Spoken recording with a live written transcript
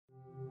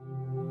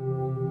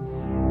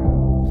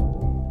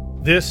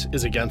This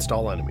is Against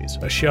All Enemies,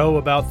 a show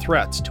about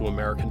threats to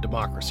American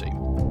democracy.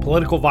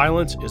 Political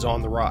violence is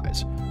on the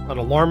rise. An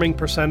alarming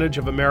percentage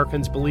of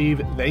Americans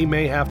believe they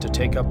may have to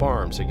take up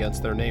arms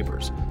against their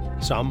neighbors.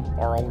 Some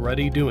are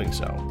already doing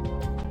so.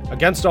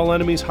 Against All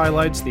Enemies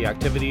highlights the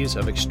activities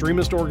of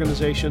extremist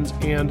organizations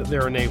and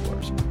their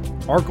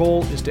enablers. Our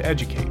goal is to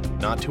educate,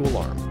 not to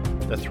alarm.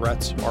 The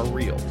threats are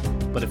real,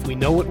 but if we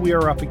know what we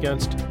are up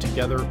against,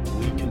 together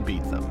we can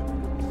beat them.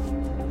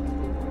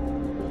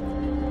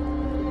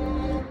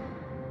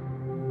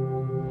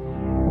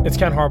 It's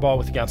Ken Harbaugh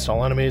with Against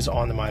All Enemies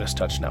on the Midas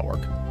Touch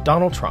Network.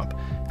 Donald Trump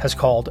has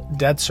called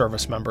dead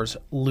service members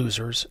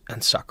losers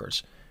and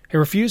suckers. He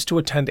refused to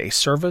attend a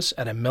service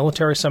at a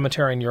military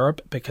cemetery in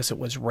Europe because it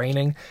was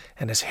raining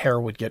and his hair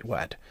would get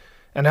wet.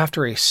 And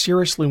after a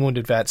seriously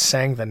wounded vet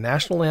sang the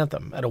national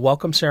anthem at a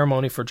welcome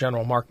ceremony for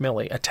General Mark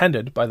Milley,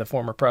 attended by the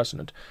former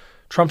president,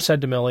 Trump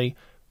said to Milley,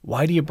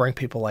 "Why do you bring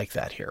people like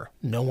that here?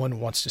 No one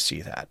wants to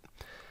see that."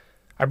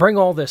 I bring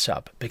all this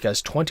up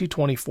because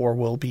 2024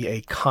 will be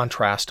a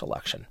contrast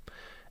election.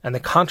 And the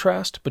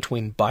contrast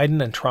between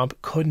Biden and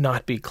Trump could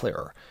not be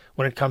clearer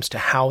when it comes to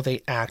how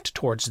they act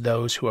towards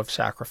those who have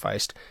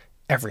sacrificed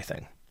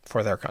everything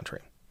for their country.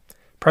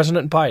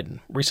 President Biden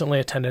recently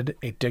attended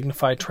a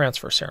dignified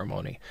transfer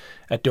ceremony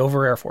at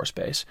Dover Air Force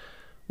Base,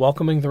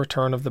 welcoming the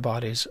return of the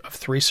bodies of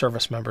 3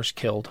 service members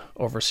killed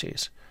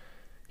overseas.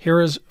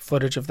 Here is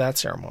footage of that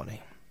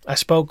ceremony. I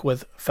spoke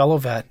with fellow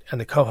vet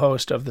and the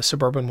co-host of the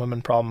Suburban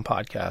Women Problem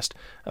podcast,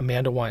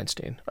 Amanda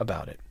Weinstein,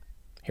 about it.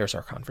 Here's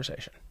our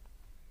conversation.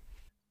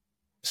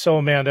 So,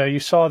 Amanda, you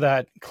saw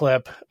that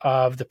clip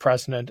of the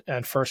president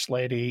and first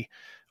lady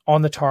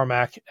on the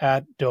tarmac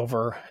at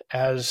Dover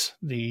as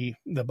the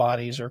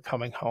bodies are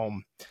coming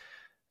home.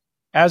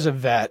 As a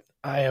vet,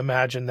 I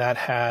imagine that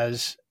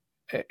has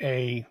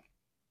a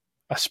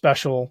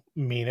special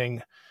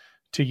meaning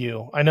to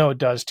you. I know it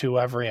does to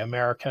every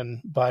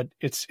American, but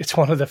it's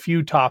one of the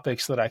few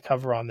topics that I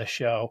cover on the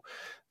show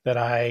that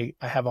I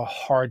have a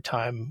hard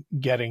time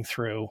getting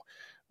through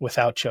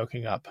without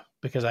choking up,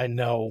 because I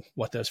know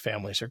what those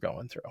families are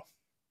going through.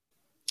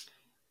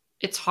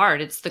 It's hard.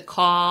 It's the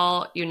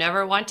call you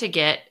never want to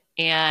get.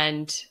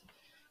 And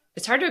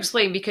it's hard to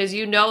explain because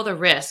you know the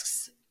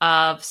risks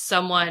of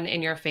someone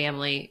in your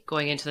family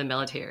going into the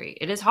military.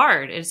 It is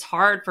hard. It's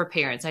hard for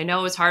parents. I know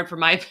it was hard for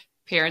my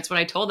parents when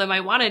I told them I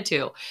wanted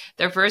to.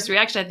 Their first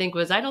reaction, I think,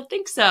 was, "I don't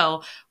think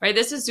so," right?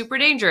 This is super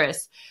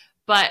dangerous.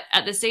 But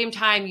at the same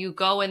time, you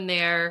go in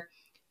there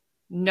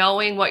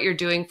knowing what you're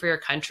doing for your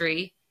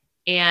country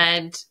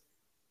and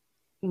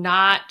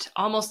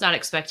almost not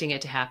expecting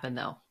it to happen,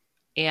 though.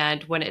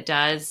 And when it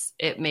does,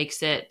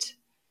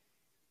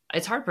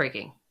 it's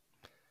heartbreaking.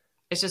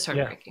 It's just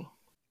heartbreaking.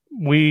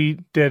 Yeah. We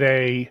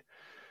did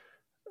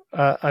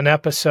an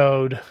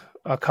episode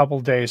a couple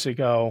days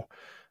ago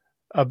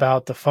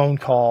about the phone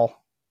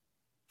call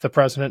the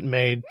president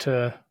made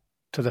to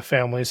the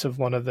families of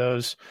one of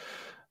those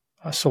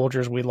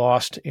soldiers we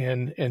lost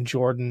in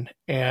Jordan.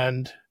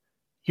 And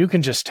you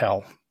can just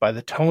tell by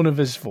the tone of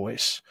his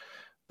voice,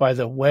 by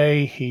the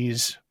way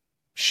he's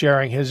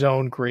sharing his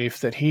own grief,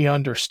 that he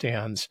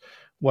understands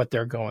what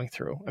they're going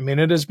through. I mean,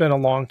 it has been a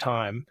long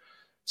time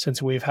since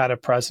we've had a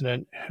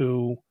president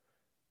who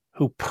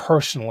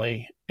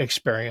personally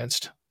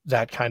experienced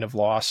that kind of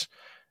loss.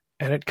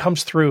 And it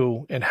comes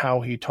through in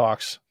how he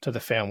talks to the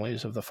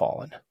families of the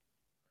fallen.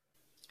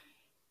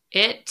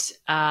 It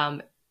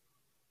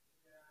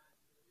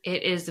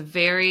is a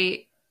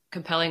very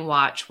compelling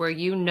watch where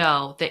you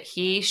know that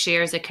he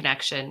shares a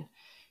connection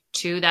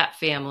to that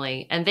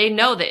family, and they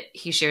know that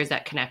he shares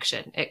that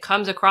connection. It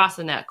comes across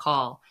in that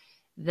call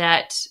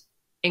that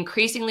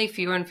increasingly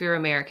fewer and fewer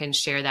Americans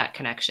share that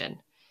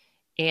connection.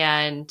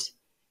 And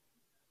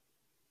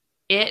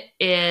I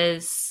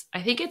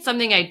think it's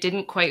something I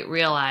didn't quite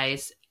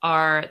realize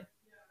are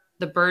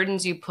the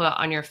burdens you put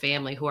on your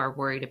family who are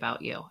worried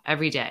about you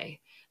every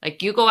day.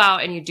 Like, you go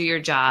out and you do your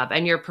job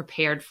and you're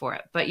prepared for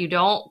it, but you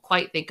don't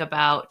quite think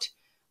about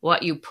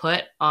what you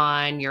put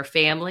on your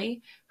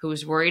family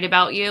who's worried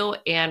about you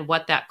and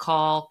what that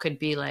call could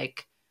be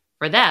like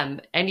for them.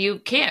 And you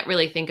can't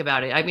really think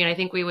about it. I mean, I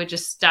think we would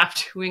just stop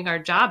doing our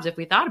jobs if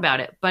we thought about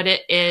it, but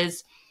it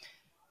is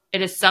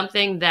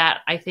something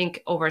that I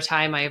think over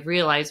time I have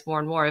realized more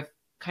and more of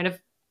kind of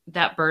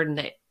that burden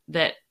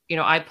that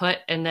I put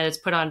and that is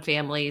put on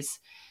families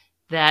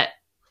that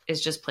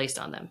is just placed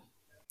on them.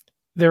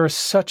 There is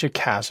such a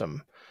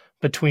chasm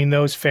between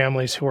those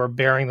families who are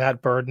bearing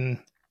that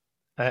burden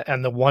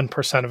and the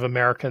 1% of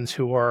Americans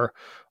who are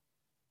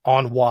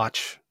on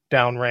watch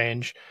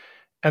downrange,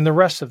 and the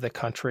rest of the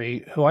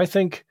country who I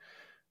think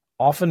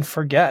often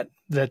forget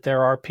that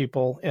there are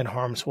people in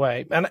harm's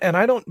way. And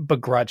I don't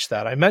begrudge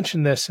that. I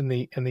mentioned this in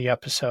the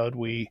episode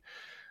we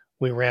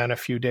ran a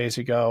few days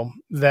ago,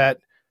 that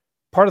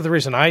part of the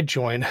reason I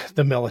joined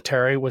the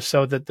military was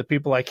so that the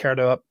people I cared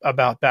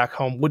about back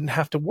home wouldn't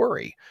have to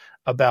worry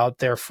about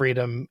their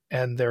freedom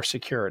and their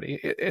security.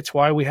 It's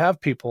why we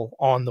have people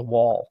on the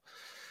wall,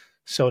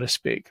 so to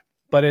speak.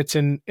 But it's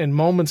in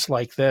moments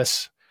like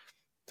this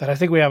that I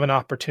think we have an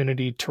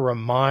opportunity to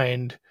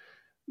remind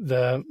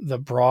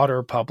the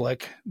broader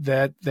public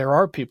that there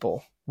are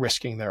people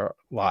risking their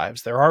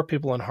lives. There are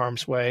people in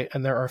harm's way,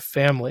 and there are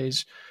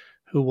families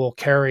who will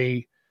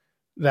carry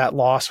that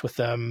loss with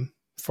them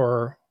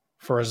for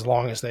as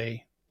long as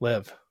they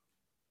live.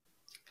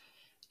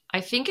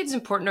 I think it's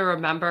important to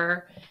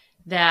remember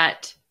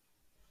that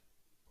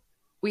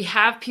we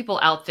have people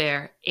out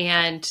there,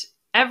 and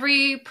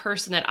every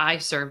person that I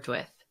served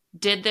with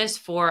did this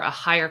for a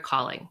higher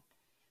calling.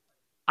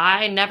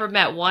 I never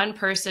met one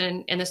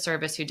person in the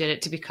service who did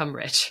it to become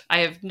rich. I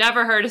have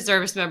never heard a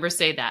service member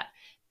say that.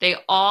 They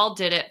all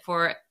did it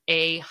for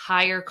a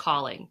higher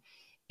calling.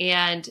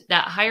 And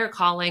that higher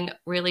calling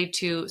really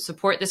to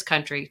support this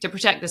country, to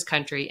protect this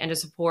country, and to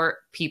support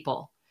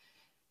people.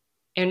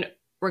 And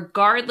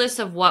regardless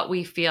of what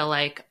we feel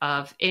like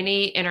of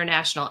any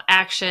international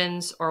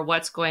actions or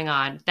what's going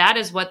on, that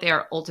is what they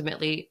are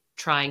ultimately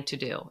trying to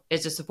do,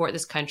 is to support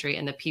this country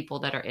and the people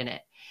that are in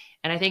it.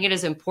 And I think it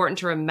is important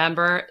to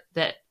remember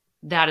that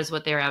that is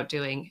what they're out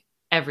doing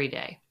every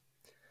day.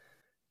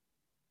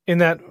 In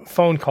that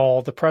phone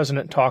call, the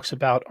president talks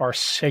about our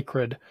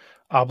sacred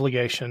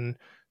obligation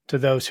to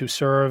those who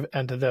serve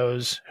and to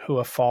those who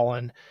have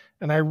fallen.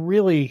 And I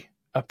really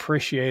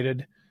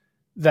appreciated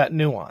that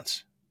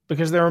nuance,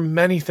 because there are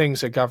many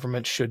things a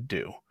government should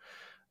do.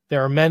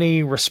 There are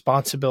many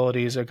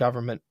responsibilities a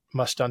government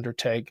must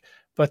undertake,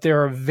 but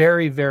there are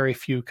very, very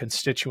few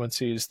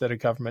constituencies that a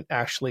government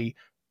actually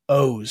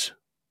owes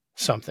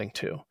something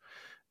to.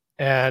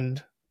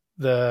 And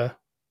the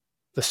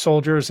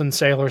soldiers and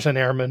sailors and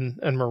airmen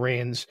and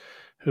Marines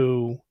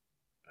who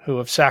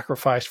have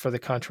sacrificed for the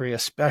country,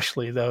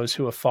 especially those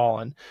who have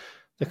fallen,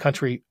 the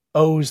country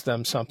owes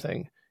them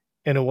something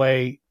in a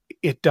way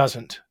it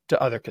doesn't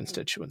to other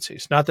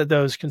constituencies. Not that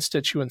those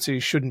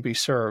constituencies shouldn't be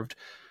served,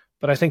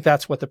 but I think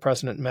that's what the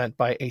president meant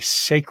by a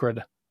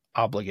sacred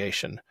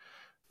obligation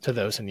to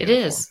those in uniform.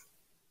 It is.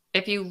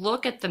 If you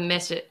look at the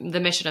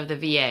mission of the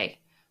VA,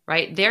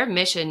 right, their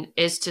mission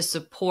is to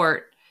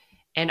support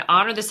and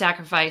honor the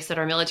sacrifice that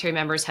our military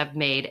members have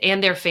made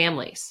and their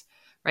families,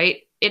 right?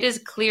 It is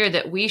clear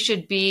that we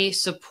should be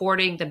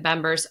supporting the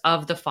members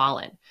of the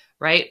fallen,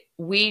 right?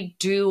 We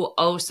do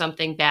owe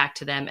something back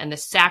to them and the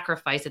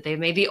sacrifice that they've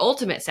made, the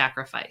ultimate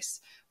sacrifice,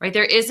 right?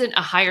 There isn't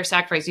a higher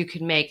sacrifice you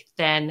can make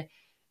than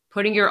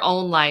putting your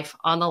own life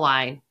on the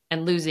line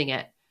and losing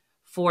it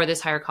for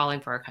this higher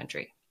calling for our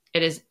country.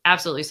 It is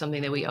absolutely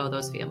something that we owe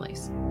those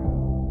families.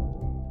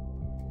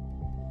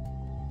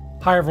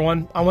 Hi,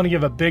 everyone. I want to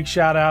give a big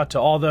shout out to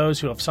all those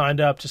who have signed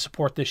up to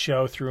support this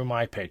show through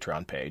my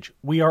Patreon page.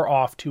 We are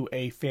off to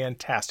a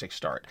fantastic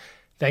start.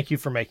 Thank you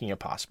for making it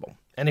possible.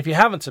 And if you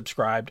haven't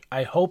subscribed,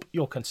 I hope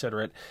you'll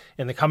consider it.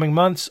 In the coming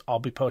months, I'll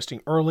be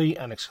posting early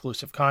and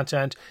exclusive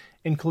content,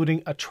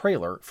 including a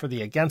trailer for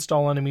the Against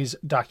All Enemies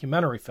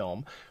documentary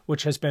film,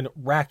 which has been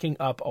racking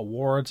up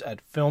awards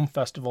at film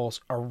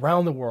festivals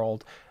around the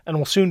world and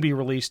will soon be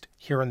released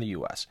here in the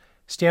U.S.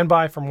 Stand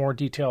by for more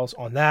details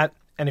on that.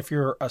 And if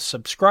you're a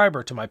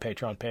subscriber to my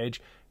Patreon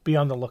page, be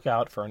on the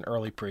lookout for an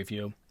early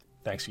preview.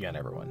 Thanks again,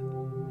 everyone.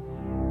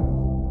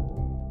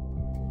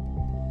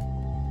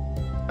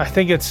 I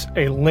think it's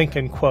a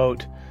Lincoln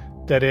quote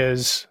that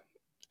is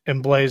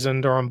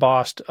emblazoned or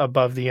embossed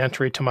above the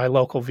entry to my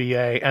local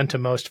VA and to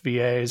most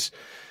VAs.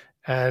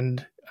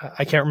 And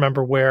I can't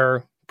remember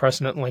where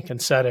President Lincoln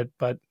said it,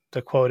 but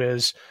the quote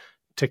is,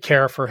 "To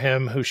care for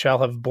him who shall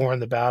have borne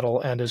the battle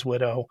and his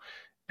widow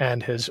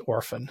and his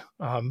orphan."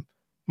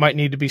 Might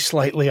need to be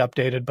slightly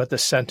updated, but the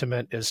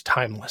sentiment is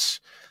timeless.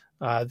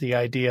 The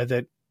idea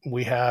that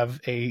we have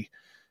a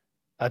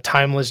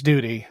timeless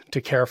duty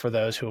to care for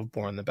those who have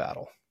borne the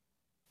battle.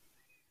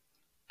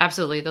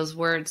 Absolutely. Those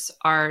words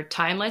are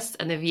timeless,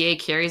 and the VA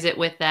carries it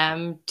with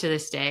them to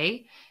this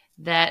day,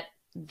 that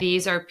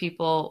these are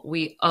people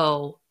we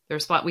owe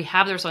we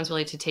have the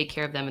responsibility to take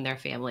care of them and their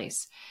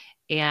families.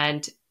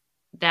 And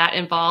that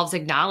involves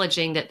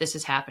acknowledging that this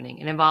is happening.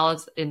 It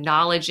involves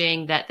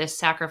acknowledging that this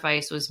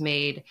sacrifice was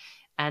made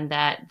and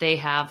that they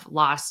have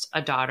lost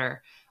a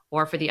daughter,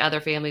 or for the other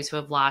families who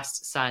have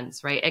lost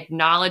sons, right?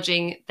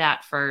 Acknowledging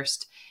that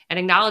first, and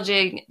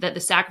acknowledging that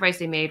the sacrifice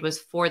they made was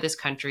for this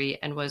country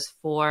and was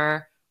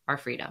for our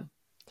freedom.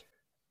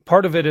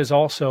 Part of it is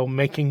also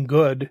making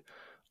good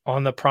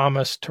on the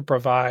promise to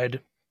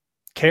provide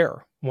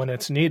care when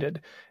it's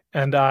needed.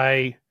 And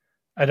I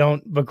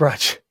don't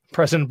begrudge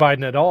President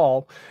Biden at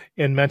all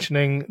in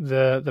mentioning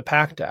the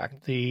PACT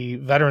Act, the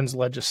veterans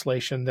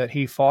legislation that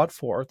he fought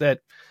for, that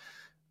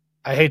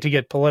I hate to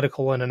get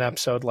political in an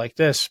episode like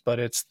this, but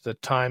it's the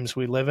times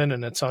we live in,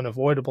 and it's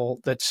unavoidable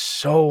that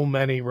so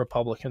many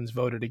Republicans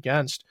voted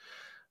against.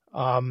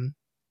 And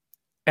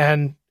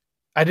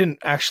I didn't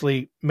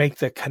actually make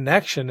the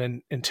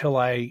connection until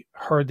I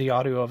heard the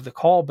audio of the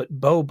call, but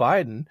Beau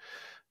Biden,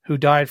 who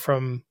died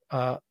from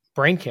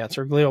brain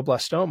cancer,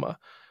 glioblastoma,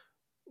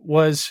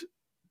 was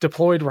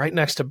deployed right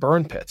next to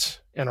burn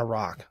pits in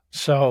Iraq.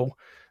 So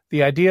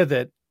the idea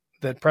that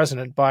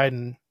President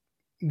Biden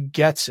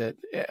gets it,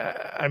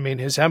 I mean,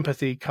 his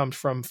empathy comes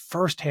from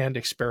firsthand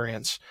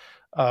experience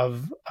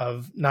of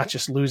not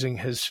just losing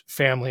his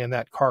family in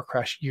that car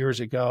crash years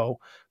ago,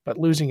 but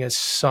losing his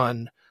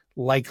son,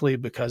 likely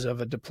because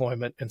of a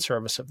deployment in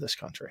service of this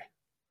country.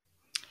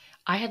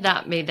 I had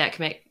not made that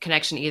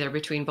connection either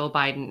between Beau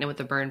Biden and with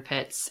the burn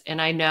pits.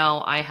 And I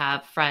know I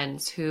have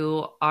friends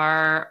who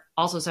are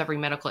also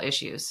suffering medical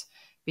issues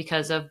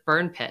because of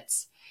burn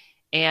pits.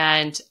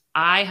 And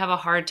I have a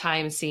hard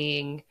time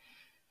seeing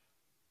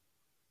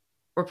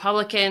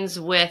Republicans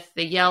with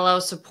the yellow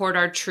support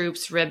our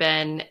troops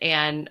ribbon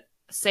and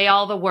say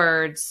all the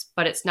words,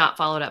 but it's not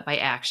followed up by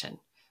action,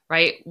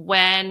 right?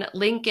 When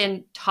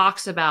Lincoln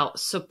talks about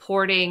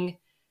supporting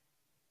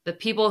the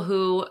people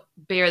who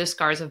bear the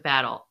scars of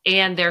battle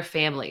and their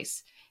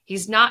families,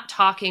 he's not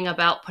talking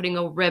about putting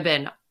a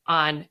ribbon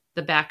on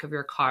the back of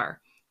your car,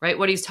 right?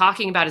 What he's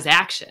talking about is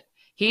action.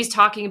 He's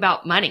talking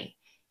about money.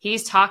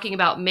 He's talking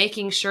about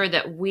making sure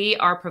that we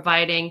are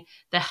providing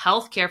the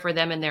health care for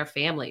them and their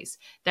families,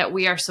 that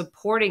we are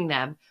supporting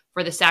them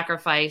for the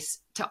sacrifice,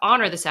 to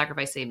honor the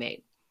sacrifice they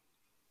made.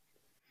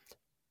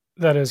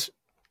 That is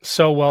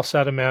so well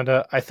said,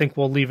 Amanda. I think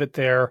we'll leave it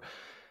there,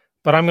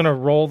 but I'm going to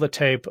roll the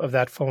tape of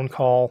that phone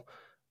call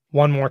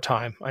one more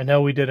time. I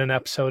know we did an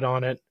episode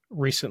on it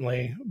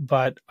recently,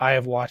 but I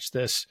have watched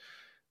this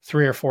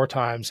 3 or 4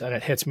 times and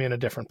it hits me in a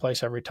different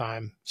place every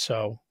time.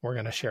 So we're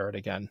going to share it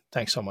again.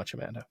 Thanks so much,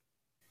 Amanda.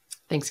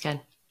 Thanks,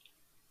 Ken.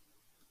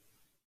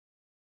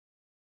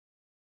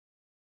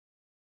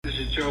 This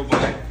is Joe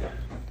Biden.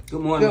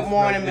 Good morning. Good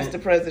morning,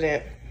 Mr.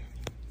 President.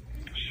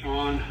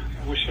 Sean,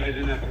 I wish I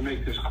didn't have to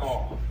make this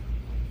call.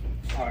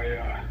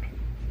 I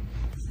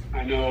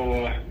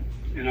know,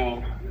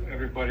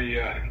 everybody,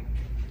 I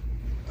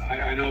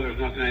know there's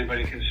nothing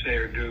anybody can say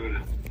or do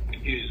to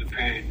ease the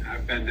pain.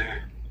 I've been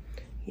there.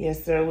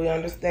 Yes, sir, we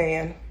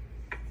understand.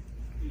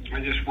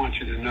 I just want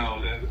you to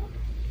know that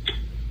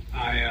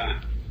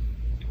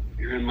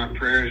you're in my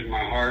prayers,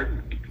 my heart.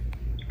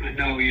 I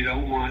know you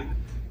don't want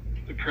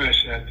the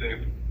press at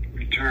the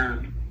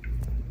return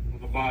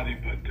of the body,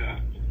 but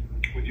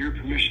with your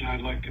permission,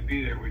 I'd like to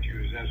be there with you.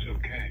 Is that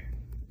okay?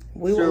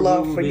 We would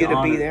love for you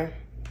to be there.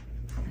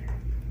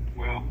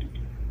 Well,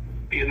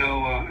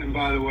 and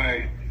by the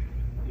way,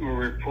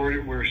 we're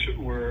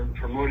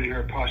promoting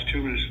her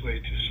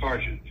posthumously to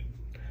sergeant.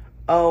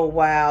 Oh,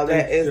 wow.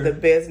 That is the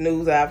best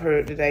news I've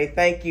heard today.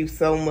 Thank you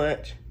so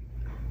much.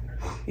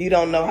 You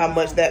don't know how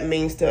much that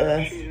means to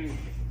us.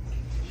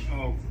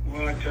 Oh,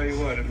 well, I tell you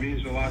what, it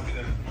means a lot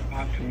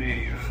to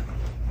me.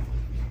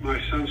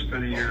 My son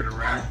spent a year in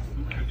Iraq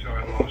until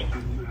I lost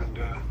him, and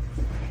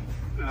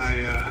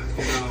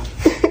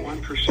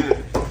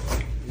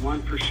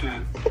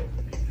 1%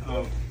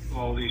 of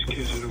all these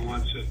kids are the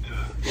ones that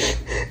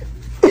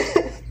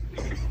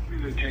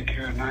really take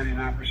care of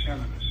 99% of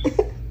us.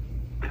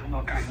 And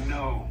look,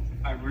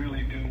 I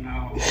really do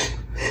know.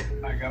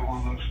 I got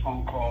one of those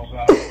phone calls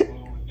out of the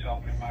blue and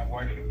tell me my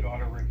wife and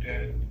daughter were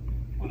dead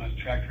when a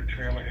tractor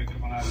trailer hit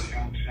them when I was a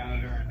young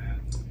senator, and then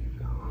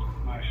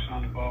my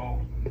son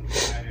Bo,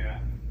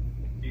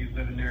 he's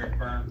living near a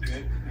burn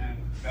pit in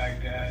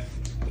Baghdad.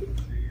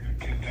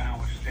 The kid down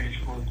with stage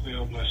 4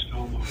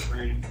 glioblastoma,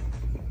 brain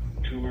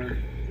tumor,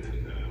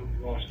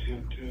 and lost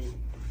him too.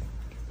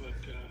 But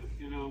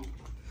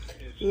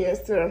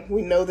yes, sir.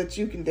 We know that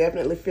you can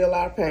definitely feel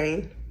our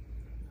pain.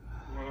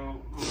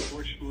 Well,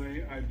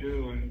 unfortunately, I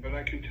do. But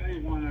I can tell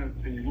you one other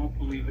thing. You won't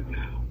believe it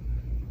now.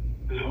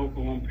 And I hope it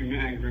won't be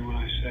angry when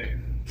I say it.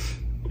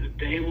 The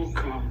day will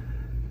come.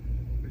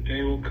 The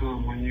day will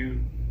come when you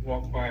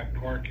walk by a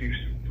park you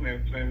used to play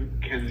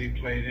Kennedy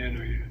played in,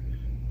 or you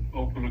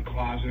open a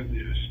closet and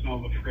you smell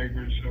the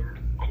fragrance of her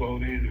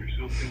clothing or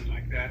something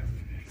like that.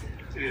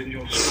 And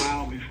you'll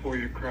smile before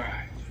you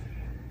cry.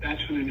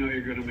 That's when you know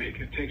you're going to make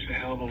it. It takes a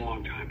hell of a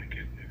long time to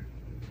get there.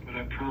 But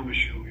I promise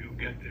you'll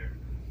get there.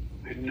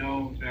 I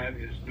know that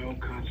is no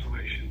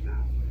consolation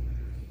now.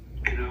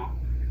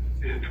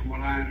 And from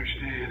what I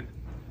understand,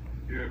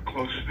 you're a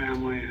close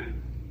family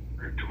and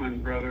her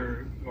twin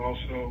brother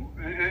also.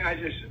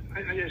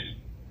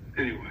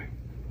 Anyway,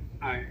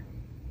 I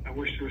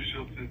wish there was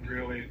something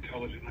really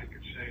intelligent I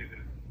could say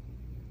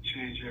to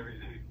change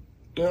everything.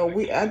 Well,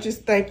 I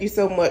just thank you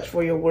so much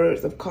for your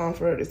words of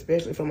comfort,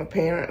 especially from a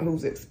parent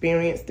who's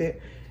experienced it.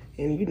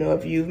 And,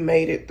 if you've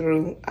made it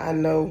through, I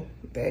know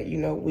that,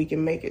 we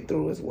can make it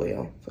through as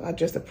well. So I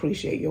just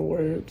appreciate your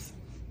words.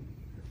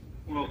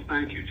 Well,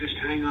 thank you. Just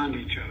hang on to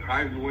each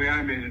other. The way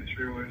I made it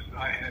through is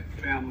I had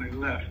family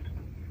left,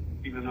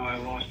 even though I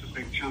lost a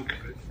big chunk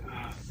of it.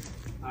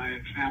 I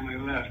had family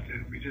left,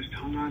 and we just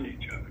hung on to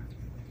each other.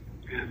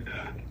 And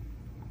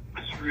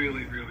it's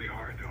really, really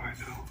hard, though, I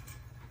know.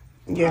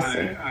 Yes,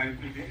 sir.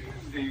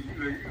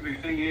 The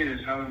thing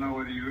is, I don't know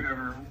whether you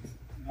ever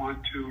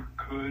want to or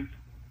could,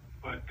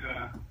 but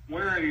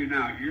where are you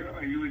now?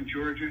 Are you in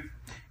Georgia?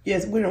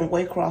 Yes, we're in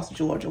Waycross,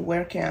 Georgia,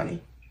 Ware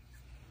County.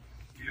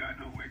 Yeah, I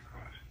know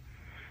Waycross.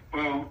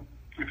 Well,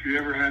 if you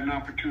ever had an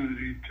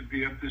opportunity to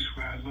be up this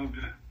way, I'd love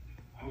to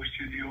host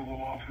you in the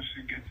Oval Office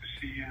and get to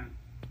see you.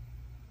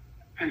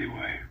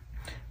 Anyway.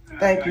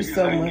 Thank you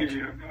so I can much. give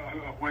you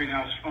a White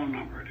House phone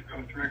number to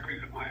go directly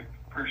to my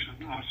person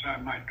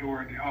outside my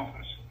door in the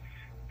office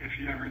if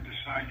you ever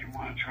decide you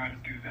want to try to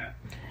do that.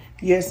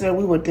 Yes, sir.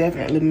 We will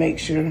definitely make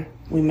sure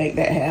we make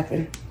that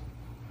happen.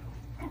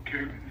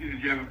 Okay.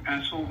 Did you have a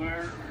pencil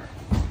there?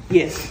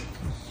 Yes.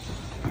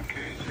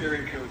 Okay. It's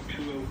area code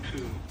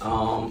 202.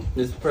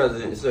 Mr.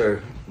 President,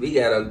 sir, we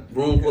got a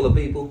room full of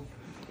people,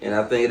 and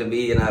I think it'll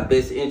be in our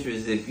best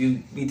interest if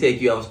we take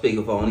you off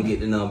speakerphone and get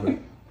the number.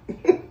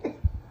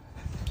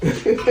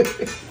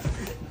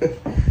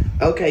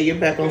 Okay, you're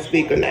back on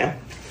speaker now.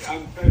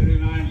 I'm President of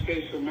the United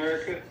States of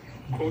America.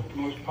 Quote, the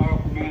most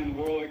powerful man in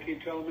the world. They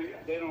keep telling me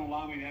they don't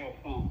allow me to have a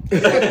phone.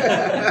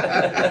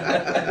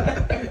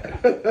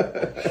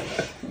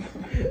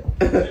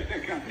 I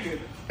think I'm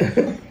kidding.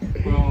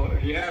 Well,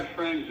 if you have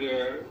friends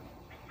there,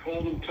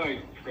 hold them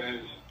tight,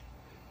 friends.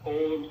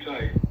 Hold them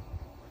tight.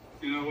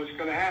 You know, what's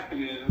going to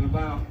happen is in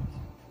about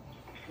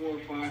 4,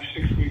 5,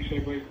 6 weeks,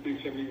 everybody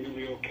thinks everything's going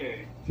to be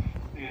okay.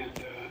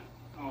 And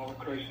all the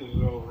crisis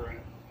is over.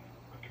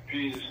 But the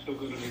pain is still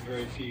going to be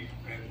very deep.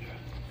 And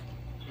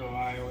so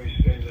I always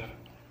say to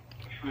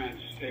friends,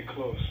 stay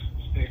close.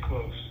 Stay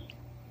close.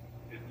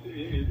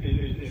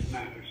 It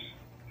matters.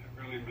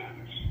 It really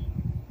matters.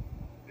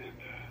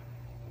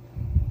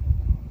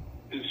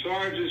 And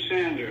Sergeant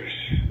Sanders,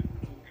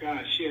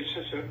 God, she has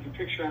the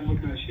picture I'm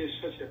looking at, she has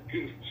such a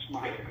beautiful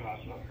smile. God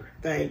love her.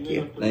 Thank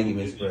you. Thank you,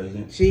 Mr.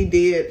 President. She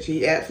did.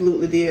 She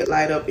absolutely did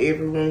light up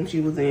every room she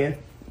was in.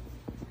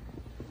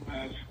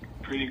 That's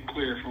pretty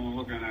clear from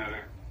looking at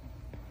her.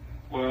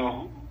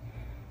 Well,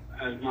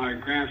 as my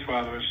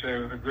grandfather would say,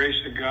 with the grace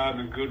of God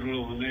and the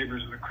goodwill of the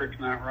neighbors, the creek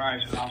not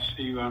rise, and I'll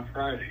see you on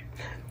Friday.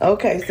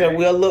 Okay, so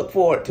we'll look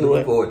forward to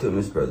Looking it. forward to it,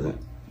 Mr.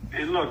 President.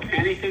 And look,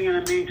 anything in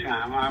the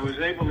meantime, I was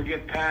able to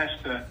get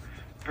past a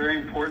very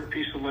important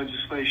piece of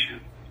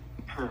legislation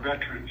for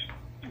veterans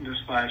this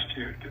last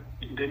year.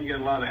 Didn't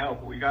get a lot of help,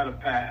 but we got it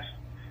passed.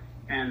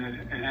 And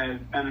it has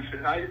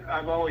benefit.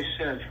 I've always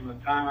said from the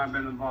time I've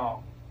been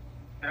involved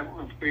that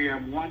if we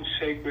have we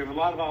have a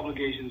lot of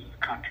obligations to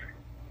the country.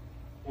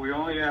 We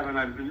only have,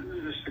 and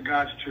this is the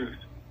God's truth,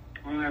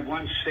 we only have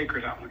one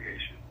sacred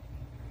obligation.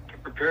 To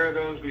prepare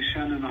those we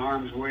send into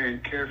harm's way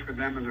and care for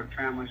them and their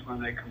families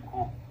when they come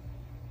home.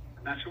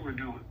 And that's what we're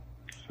doing.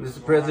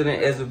 Mr.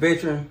 President, as a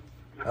veteran,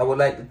 I would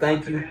like to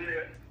thank you.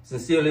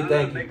 Sincerely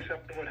thank you. Makes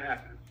up to what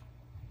happens.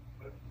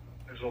 But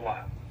there's a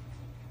lot.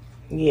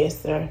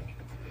 Yes, sir.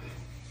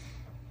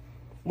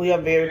 We are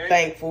very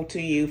thankful to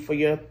you for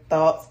your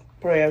thoughts,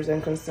 prayers,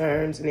 and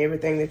concerns and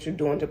everything that you're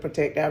doing to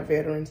protect our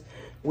veterans.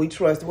 We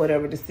trust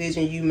whatever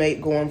decision you make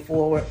going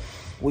forward,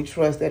 we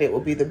trust that it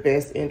will be the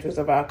best interest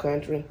of our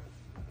country.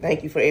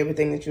 Thank you for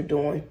everything that you're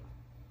doing.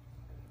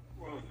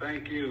 Well,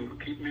 thank you.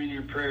 Keep me in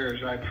your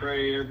prayers. I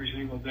pray every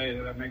single day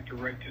that I make the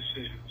right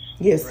decisions.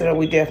 Yes, sir,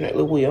 we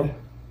definitely will.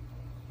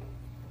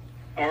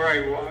 All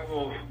right, well, I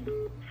will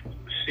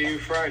see you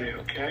Friday,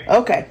 okay?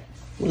 Okay,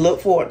 we look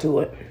forward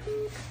to it.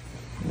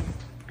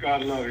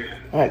 God love you.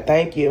 All right,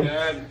 thank you.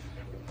 Dad,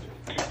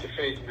 keep the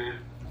faith, man.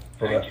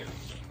 Thank you.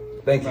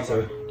 Thank you,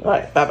 sir. All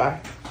right,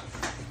 bye-bye.